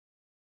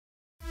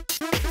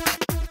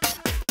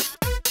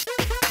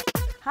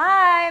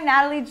Hi, I'm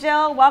Natalie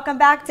Jill. Welcome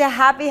back to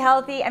Happy,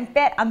 Healthy, and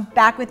Fit. I'm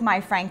back with my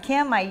friend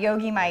Kim, my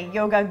yogi, my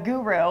yoga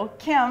guru,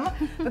 Kim,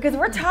 because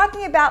we're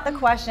talking about the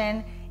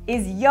question,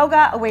 is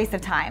yoga a waste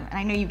of time? And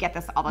I know you get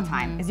this all the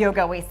time. Is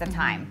yoga a waste of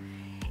time?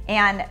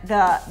 And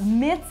the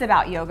myths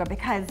about yoga,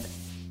 because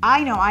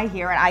I know I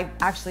hear, and I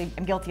actually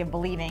am guilty of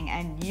believing,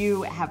 and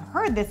you have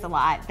heard this a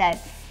lot,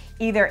 that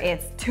either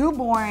it's too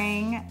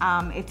boring,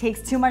 it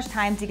takes too much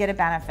time to get a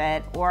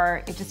benefit,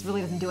 or it just really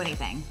doesn't do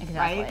anything,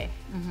 Exactly. right?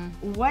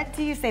 What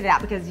do you say to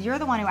that? Because you're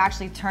the one who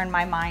actually turned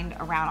my mind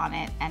around on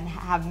it and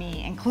have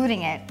me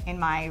including it in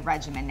my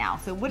regimen now.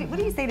 So what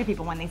do you say to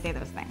people when they say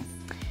those things?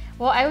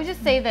 Well, I would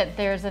just say that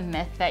there's a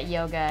myth that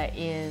yoga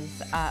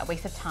is a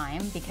waste of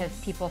time, because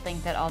people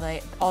think that all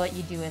that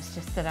you do is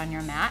just sit on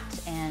your mat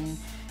and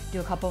do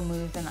a couple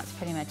moves and that's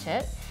pretty much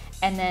it.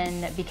 And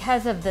then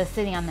because of the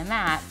sitting on the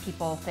mat,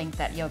 people think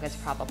that yoga is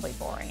probably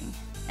boring.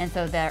 And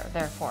so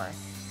therefore,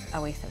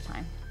 a waste of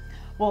time.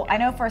 Well, I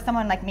know for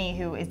someone like me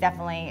who is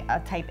definitely a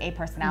type A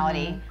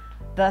personality,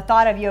 the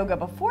thought of yoga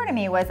before to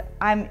me was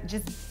I'm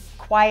just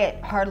quiet,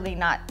 hardly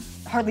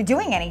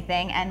doing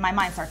anything, and my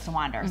mind starts to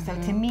wander. So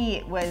to me,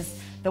 it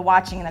was the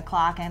watching the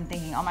clock and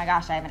thinking, oh my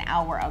gosh, I have an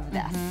hour of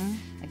this.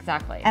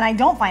 Exactly. And I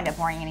don't find it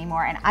boring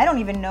anymore, and I don't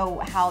even know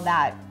how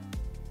that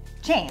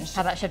changed.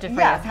 How that shifted for you.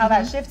 Yes, how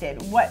that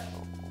shifted. What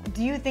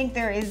do you think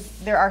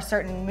there are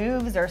certain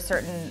moves or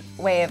certain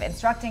way of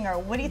instructing, or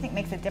what do you think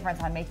makes a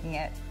difference on making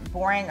it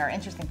boring or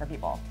interesting for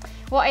people?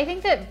 Well, I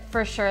think that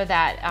for sure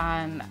that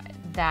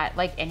that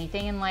like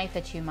anything in life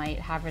that you might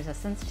have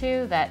resistance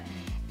to, that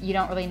you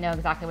don't really know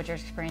exactly what your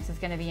experience is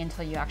going to be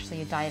until you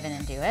actually dive in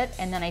and do it.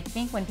 And then I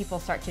think when people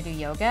start to do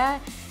yoga,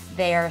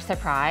 they are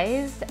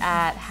surprised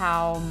at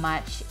how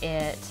much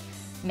it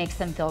makes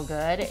them feel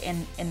good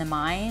in the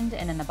mind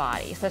and in the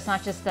body. So it's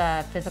not just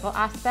the physical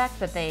aspect,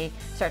 but they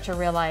start to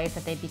realize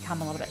that they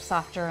become a little bit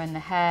softer in the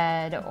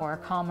head or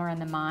calmer in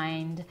the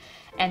mind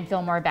and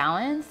feel more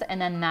balanced. And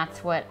then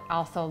that's what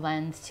also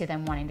lends to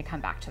them wanting to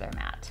come back to their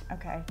mat.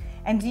 Okay.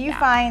 And do you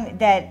find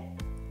that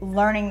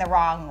learning the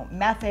wrong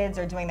methods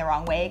or doing the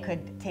wrong way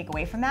could take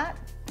away from that?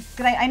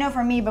 Because I know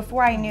for me,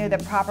 before I knew the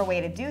proper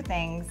way to do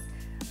things,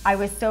 I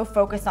was so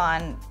focused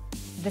on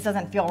this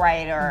doesn't feel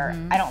right, or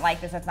I don't like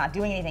this, it's not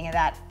doing anything, and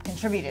that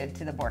contributed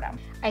to the boredom.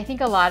 I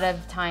think a lot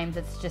of times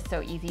it's just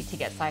so easy to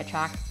get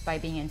sidetracked by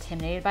being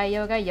intimidated by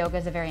yoga. Yoga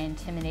is a very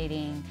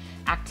intimidating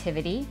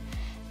activity,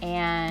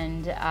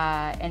 and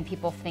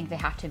people think they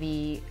have to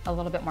be a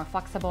little bit more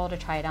flexible to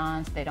try it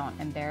on so they don't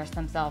embarrass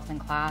themselves in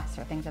class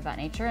or things of that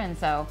nature. And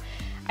so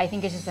I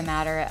think it's just a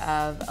matter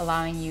of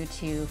allowing you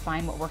to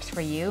find what works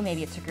for you.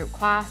 Maybe it's a group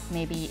class,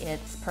 maybe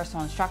it's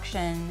personal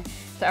instruction.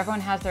 So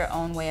everyone has their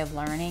own way of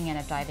learning and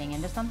of diving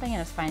into something,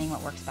 and it's finding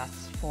what works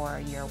best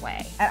for your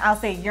way. And I'll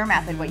say your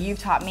method, what you've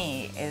taught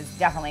me, is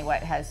definitely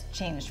what has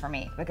changed for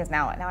me, because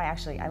now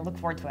I look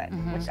forward to it,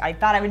 which I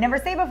thought I would never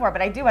say before,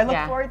 but I do. I look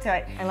forward to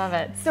it. I love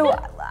it. So,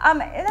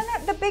 and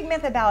then the big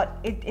myth about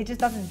it just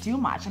doesn't do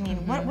much. I mean,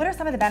 what are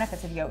some of the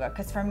benefits of yoga?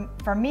 Because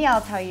for me,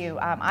 I'll tell you,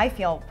 I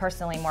feel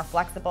personally more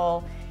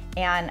flexible,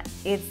 and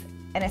it's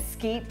an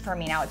escape for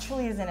me now. It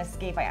truly is an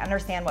escape. I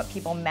understand what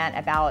people meant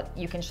about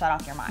you can shut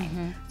off your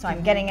mind. So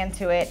I'm getting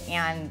into it,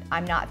 and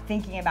I'm not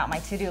thinking about my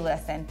to-do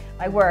list and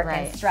my work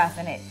and stress,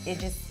 and it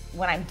just,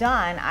 when I'm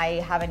done,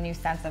 I have a new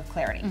sense of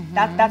clarity.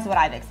 That's what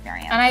I've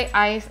experienced. And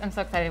I am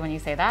so excited when you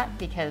say that,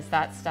 because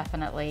that's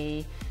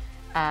definitely,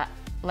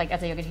 like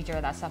as a yoga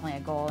teacher, that's definitely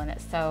a goal, and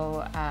it's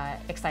so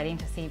exciting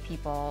to see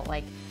people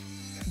like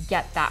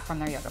get that from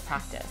their yoga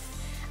practice.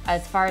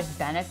 As far as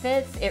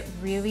benefits, it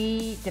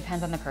really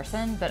depends on the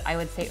person, but I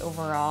would say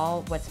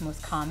overall what's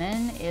most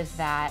common is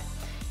that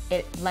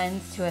it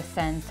lends to a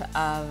sense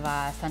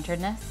of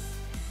centeredness.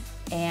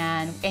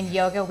 And in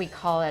yoga, we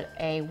call it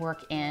a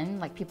work in.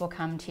 Like, people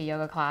come to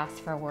yoga class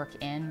for a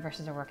work in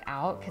versus a work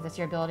out, because it's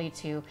your ability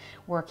to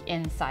work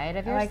inside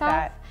of yourself. I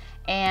like that.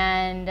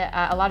 And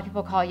a lot of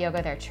people call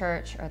yoga their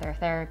church or their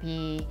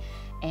therapy.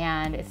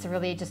 And it's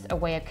really just a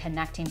way of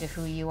connecting to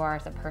who you are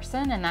as a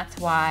person. And that's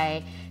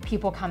why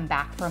people come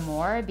back for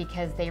more,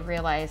 because they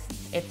realize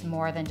it's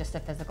more than just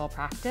a physical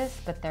practice,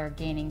 but they're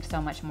gaining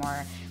so much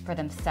more for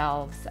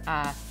themselves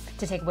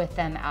to take with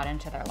them out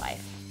into their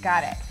life.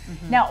 Got it.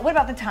 Now, what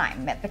about the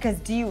time? Because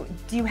do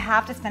you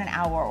have to spend an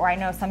hour, or I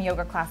know some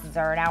yoga classes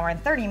are an hour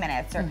and 30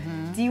 minutes, or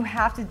do you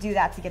have to do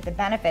that to get the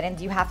benefit, and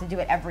do you have to do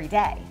it every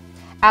day?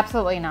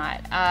 Absolutely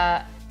not.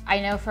 I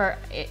know for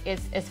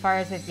as far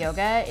as with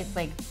yoga, it's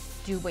like,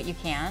 do what you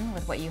can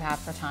with what you have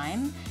for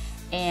time,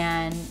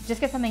 and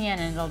just get something in,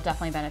 and it'll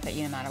definitely benefit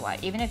you no matter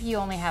what. Even if you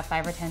only have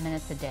 5 or 10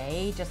 minutes a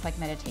day, just like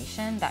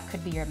meditation, that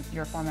could be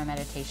your form of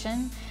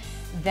meditation,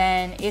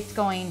 then it's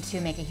going to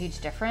make a huge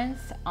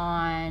difference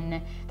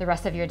on the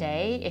rest of your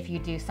day if you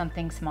do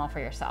something small for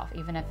yourself,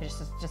 even if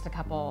it's just a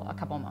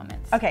couple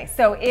moments. Okay,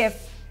 so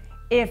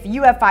if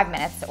you have 5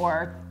 minutes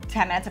or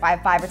 10 minutes, if I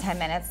have 5 or 10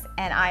 minutes,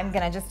 and I'm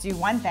gonna just do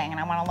one thing, and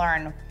I wanna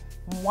learn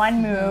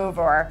one move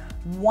or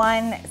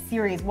one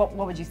series, what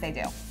would you say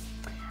do?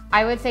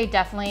 I would say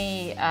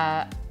definitely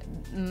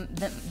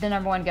the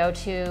number one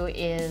go-to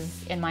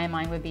is, in my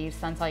mind, would be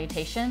sun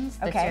salutations,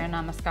 the Okay. Surya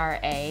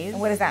Namaskar A's.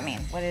 What does that mean?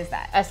 What is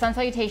that? A sun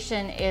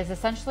salutation is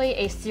essentially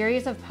a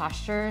series of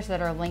postures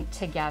that are linked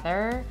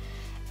together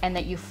and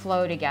that you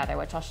flow together,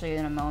 which I'll show you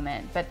in a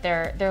moment. But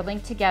they're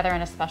linked together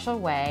in a special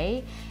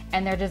way,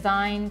 and they're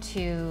designed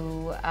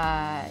to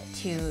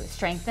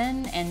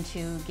strengthen and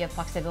to give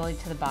flexibility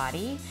to the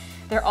body.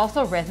 They're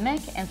also rhythmic,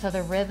 and so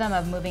the rhythm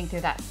of moving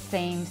through that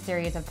same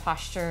series of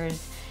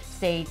postures,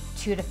 say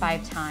 2 to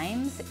 5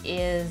 times,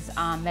 is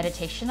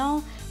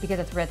meditational because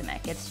it's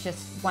rhythmic. It's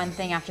just one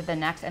thing after the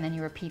next, and then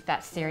you repeat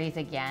that series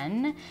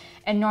again.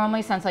 And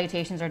normally sun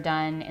salutations are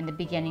done in the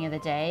beginning of the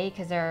day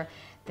because they're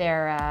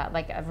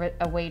like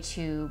a way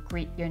to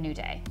greet your new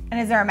day.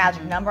 And is there a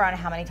magic number on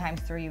how many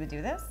times through you would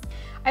do this?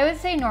 I would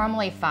say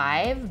normally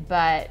 5,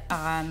 but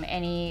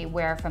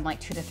anywhere from like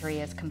 2 to 3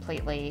 is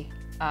completely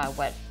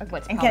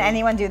what's And can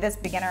anyone do this,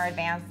 beginner,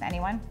 advanced,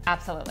 anyone?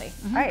 Absolutely.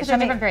 All right, show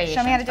me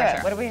how to do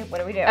it. What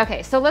do we do?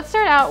 Okay, so let's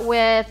start out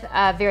with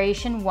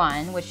variation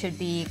 1, which should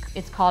be,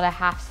 it's called a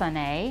half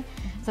sunnae.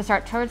 So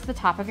start towards the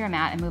top of your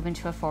mat and move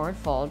into a forward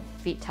fold,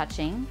 feet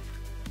touching,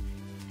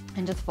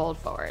 and just fold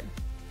forward.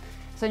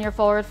 So in your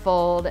forward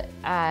fold,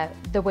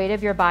 the weight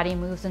of your body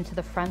moves into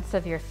the fronts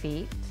of your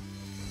feet.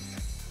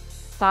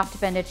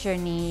 Soft bend at your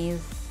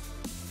knees,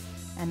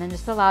 and then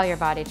just allow your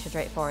body to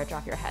drape forward,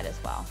 drop your head as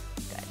well.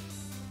 Good.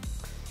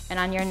 And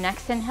on your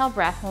next inhale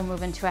breath, we'll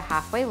move into a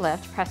halfway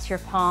lift. Press your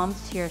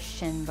palms to your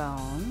shin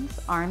bones.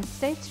 Arms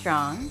stay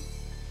strong.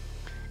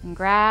 And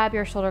grab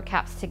your shoulder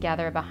caps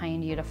together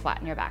behind you to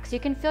flatten your back. So you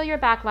can feel your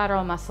back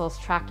lateral muscles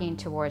tracking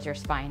towards your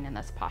spine in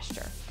this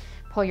posture.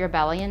 Pull your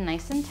belly in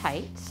nice and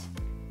tight.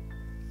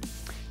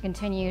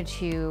 Continue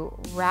to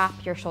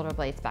wrap your shoulder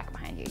blades back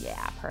behind you.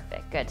 Yeah,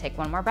 perfect. Good. Take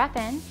one more breath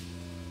in.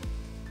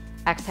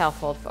 Exhale,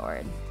 fold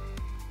forward.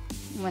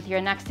 And with your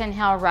next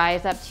inhale,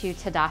 rise up to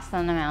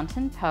Tadasana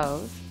Mountain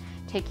Pose.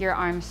 Take your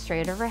arms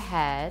straight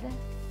overhead.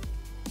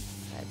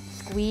 Good.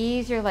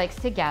 Squeeze your legs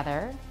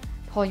together.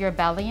 Pull your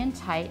belly in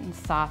tight and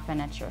soften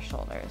at your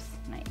shoulders.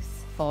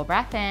 Nice. Full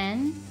breath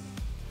in.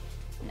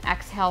 And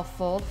exhale,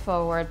 fold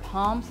forward,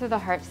 palms through the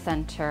heart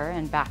center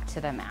and back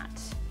to the mat.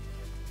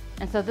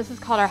 And so this is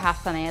called our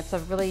half sunnae. It's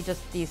really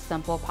just these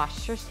simple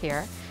postures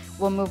here.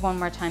 We'll move one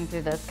more time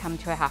through this. Come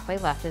to a halfway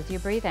left as you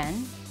breathe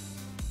in.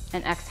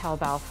 And exhale,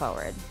 bow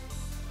forward.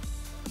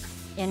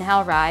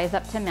 Inhale, rise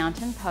up to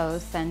mountain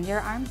pose. Send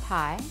your arms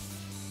high.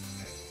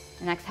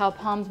 And exhale,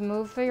 palms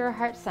move through your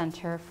heart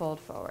center, fold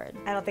forward.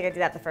 I don't think I did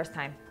that the first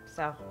time,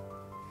 so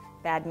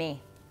bad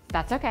me.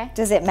 That's okay.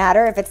 Does it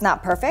matter if it's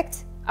not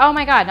perfect? Oh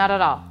my God, not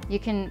at all. You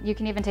can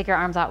even take your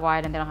arms out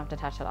wide and they don't have to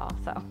touch at all.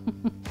 So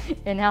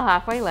inhale,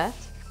 halfway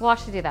lift. We'll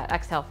actually do that.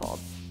 Exhale, fold.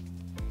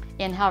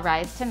 Inhale,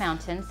 rise to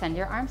mountain. Send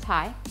your arms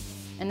high.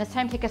 And this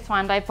time, take a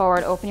swan dive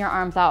forward. Open your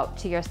arms out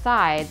to your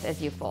sides as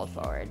you fold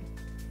forward.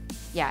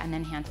 Yeah, and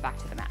then hands back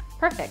to the mat.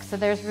 Perfect. So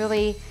there's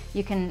really,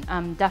 you can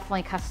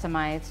definitely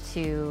customize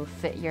to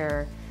fit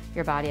your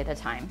body at the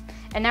time.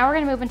 And now we're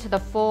going to move into the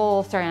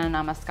full Surya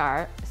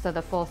Namaskar, so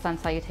the full sun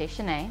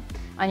salutation A.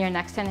 On your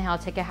next inhale,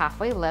 take a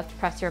halfway lift.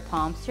 Press your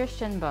palms to your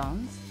shin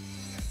bones.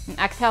 And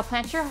exhale,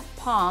 plant your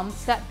palms,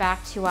 step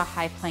back to a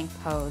high plank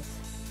pose.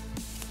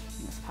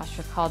 And this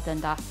posture is called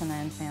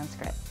Dandasana in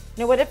Sanskrit.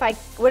 Now, what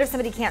if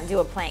somebody can't do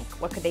a plank?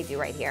 What could they do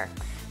right here?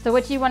 So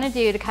what you want to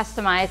do to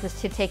customize is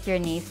to take your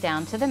knees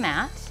down to the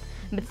mat,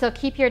 but still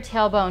keep your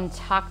tailbone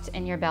tucked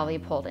and your belly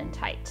pulled in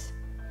tight.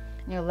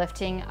 And you're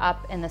lifting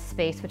up in the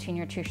space between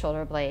your two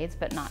shoulder blades,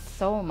 but not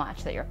so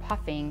much that you're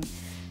puffing,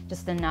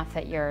 just enough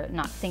that you're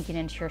not sinking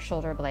into your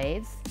shoulder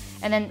blades.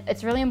 And then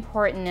it's really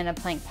important in a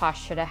plank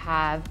posture to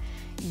have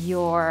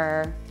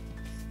your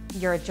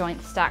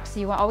joints stacked. So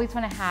you always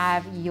want to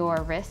have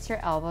your wrists, your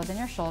elbows, and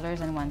your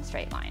shoulders in one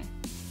straight line.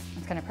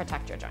 It's going to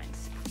protect your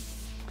joints.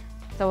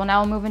 So we'll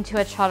now move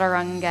into a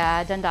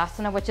Chaturanga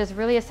Dandasana, which is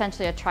really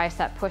essentially a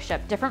tricep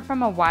push-up, different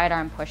from a wide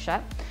arm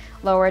push-up.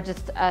 Lower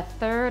just a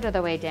third of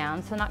the way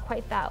down, so not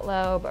quite that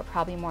low, but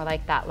probably more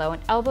like that low.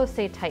 And elbows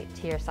stay tight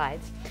to your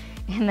sides.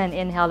 And then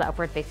inhale to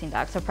upward facing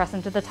dog. So press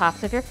into the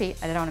tops of your feet.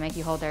 I don't want to make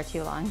you hold there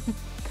too long.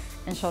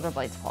 And shoulder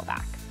blades pull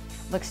back.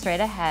 Look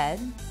straight ahead.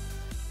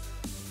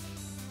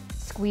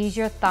 Squeeze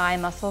your thigh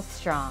muscles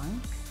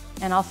strong.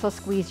 And also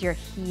squeeze your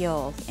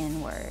heels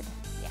inward.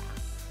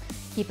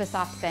 Keep a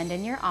soft bend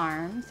in your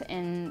arms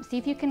and see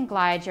if you can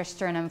glide your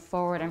sternum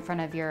forward in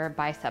front of your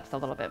biceps a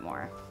little bit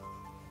more.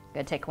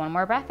 Good, take one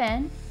more breath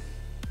in.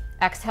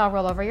 Exhale,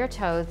 roll over your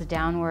toes,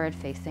 downward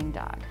facing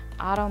dog.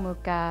 Adho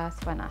Mukha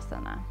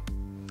Svanasana.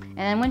 And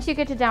then once you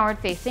get to downward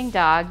facing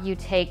dog, you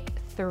take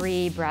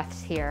 3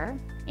 breaths here.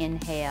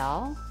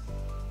 Inhale,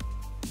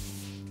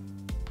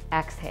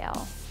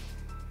 exhale.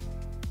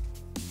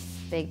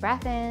 Big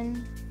breath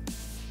in,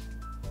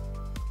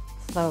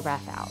 slow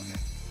breath out.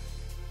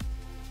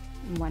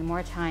 One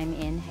more time,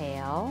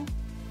 inhale,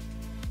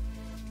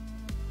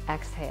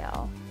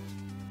 exhale.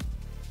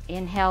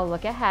 Inhale,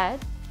 look ahead.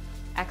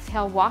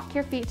 Exhale, walk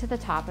your feet to the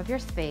top of your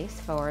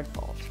space, forward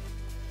fold.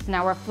 So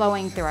now we're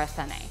flowing through our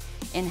sunnae.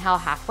 Inhale,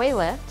 halfway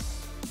lift.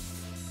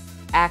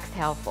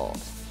 Exhale, fold.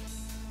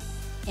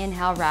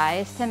 Inhale,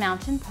 rise to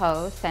mountain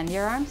pose. Send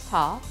your arms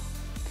tall.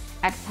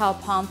 Exhale,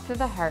 palms through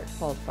the heart,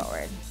 fold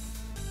forward.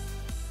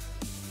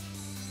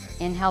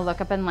 Inhale,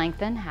 look up and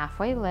lengthen,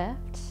 halfway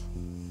lift.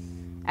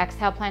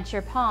 Exhale, plant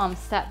your palms,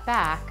 step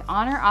back,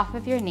 on or off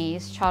of your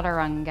knees,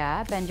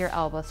 chaturanga, bend your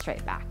elbows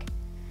straight back.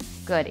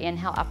 Good,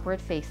 inhale,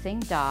 upward facing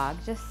dog.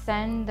 Just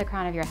send the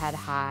crown of your head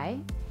high.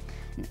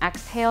 And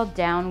exhale,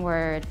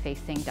 downward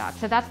facing dog.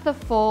 So that's the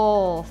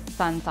full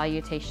sun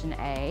salutation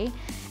A,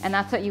 and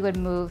that's what you would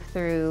move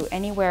through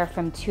anywhere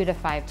from 2 to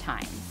 5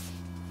 times.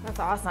 That's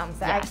awesome.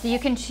 So, So you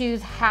can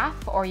choose half,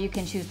 or you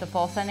can choose the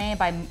full sun A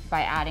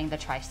by adding the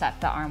tricep,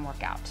 the arm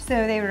workout.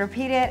 So they would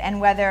repeat it, and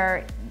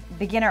whether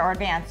beginner or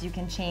advanced, you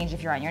can change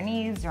if you're on your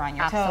knees or on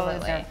your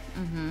toes or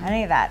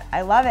any of that.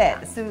 I love it.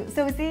 Yeah.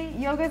 So see,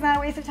 yoga is not a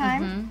waste of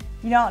time.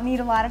 You don't need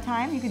a lot of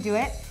time. You could do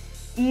it.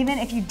 Even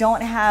if you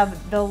don't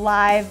have the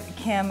live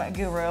Kim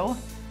guru,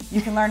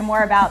 you can learn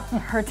more about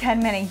her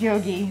 10-minute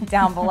yogi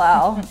down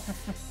below.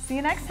 See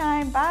you next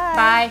time. Bye.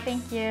 Bye.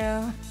 Thank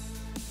you.